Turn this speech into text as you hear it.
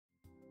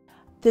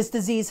This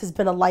disease has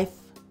been a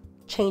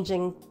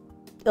life-changing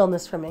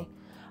illness for me.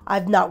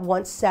 I've not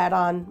once sat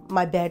on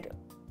my bed,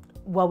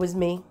 woe is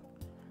me,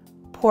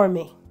 poor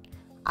me.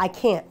 I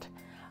can't.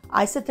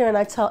 I sit there and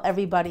I tell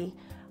everybody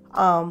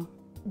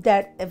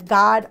that if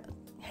God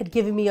had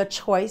given me a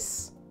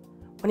choice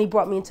when he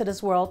brought me into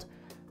this world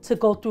to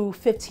go through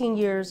 15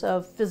 years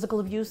of physical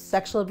abuse,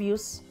 sexual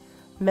abuse,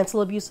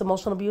 mental abuse,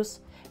 emotional abuse,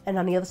 and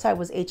on the other side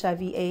was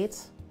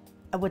HIV/AIDS,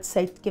 I would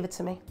say, give it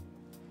to me.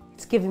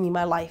 It's giving me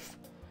my life.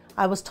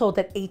 I was told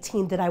at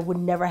 18 that I would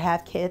never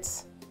have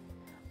kids.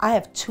 I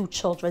have 2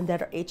 children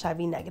that are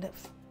HIV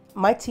negative.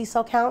 My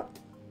T-cell count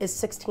is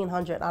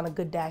 1,600 on a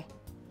good day.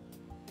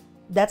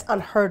 That's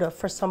unheard of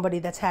for somebody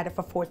that's had it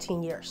for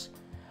 14 years.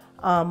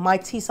 My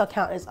T-cell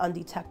count is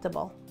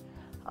undetectable.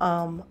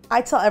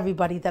 I tell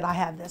everybody that I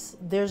have this.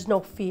 There's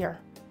no fear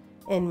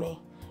in me.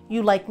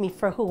 You like me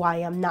for who I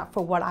am, not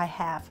for what I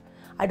have.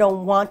 I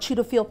don't want you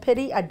to feel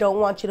pity. I don't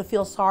want you to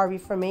feel sorry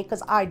for me,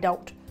 because I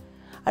don't.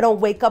 I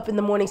don't wake up in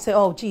the morning and say,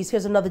 oh, geez,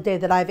 here's another day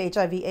that I have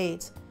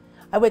HIV/AIDS.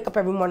 I wake up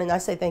every morning and I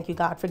say, thank you,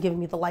 God, for giving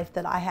me the life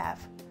that I have.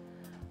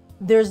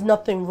 There's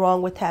nothing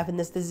wrong with having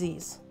this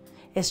disease.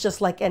 It's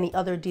just like any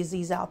other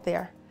disease out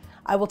there.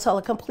 I will tell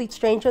a complete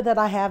stranger that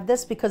I have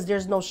this because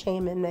there's no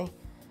shame in me.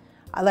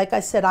 Like I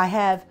said, I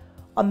have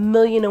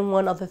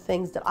 1,000,001 other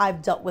things that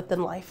I've dealt with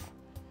in life.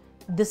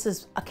 This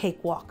is a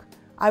cakewalk.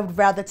 I would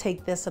rather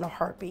take this in a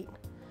heartbeat.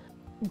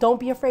 Don't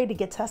be afraid to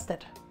get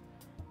tested.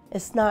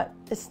 It's not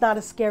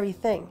a scary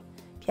thing.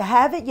 If you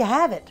have it, you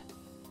have it.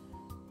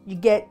 You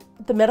get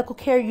the medical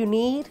care you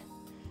need.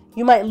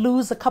 You might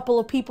lose a couple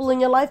of people in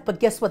your life, but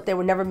guess what? They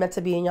were never meant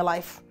to be in your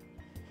life.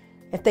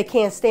 If they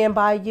can't stand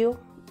by you,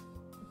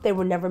 they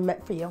were never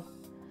meant for you.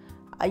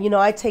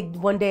 I take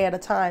one day at a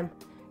time.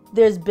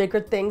 There's bigger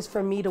things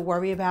for me to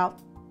worry about,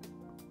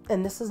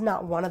 and this is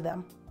not one of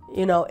them.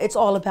 It's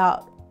all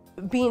about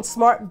being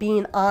smart,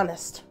 being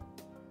honest,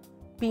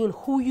 being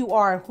who you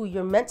are and who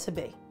you're meant to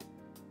be.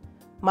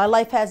 My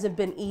life hasn't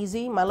been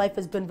easy. My life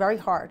has been very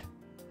hard,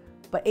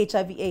 but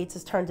HIV/AIDS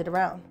has turned it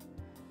around.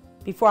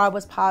 Before I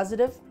was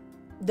positive,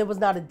 there was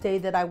not a day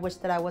that I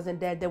wished that I wasn't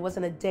dead. There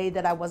wasn't a day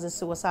that I wasn't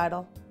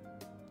suicidal.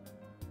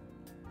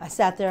 I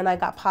sat there and I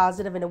got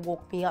positive and it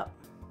woke me up.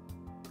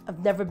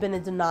 I've never been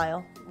in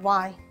denial.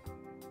 Why?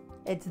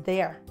 It's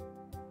there.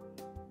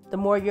 The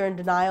more you're in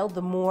denial,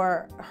 the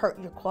more hurt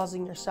you're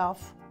causing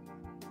yourself.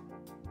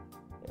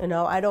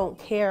 I don't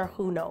care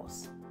who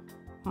knows.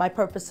 My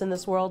purpose in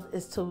this world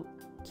is to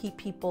keep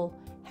people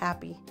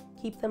happy,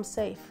 keep them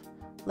safe,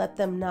 let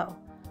them know.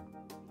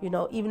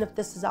 Even if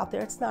this is out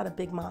there, it's not a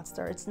big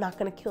monster. It's not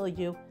going to kill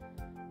you.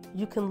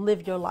 You can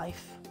live your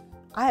life.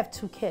 I have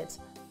 2 kids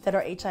that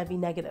are HIV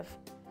negative.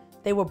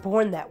 They were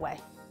born that way.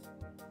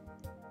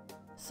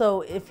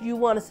 So if you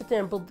want to sit there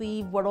and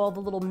believe what all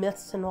the little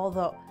myths and all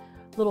the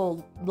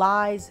little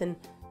lies and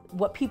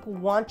what people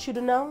want you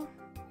to know,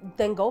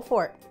 then go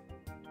for it.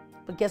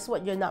 But guess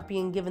what? You're not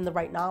being given the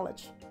right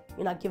knowledge.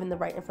 You're not given the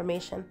right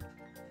information.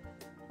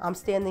 I'm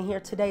standing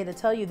here today to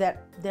tell you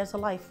that there's a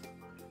life.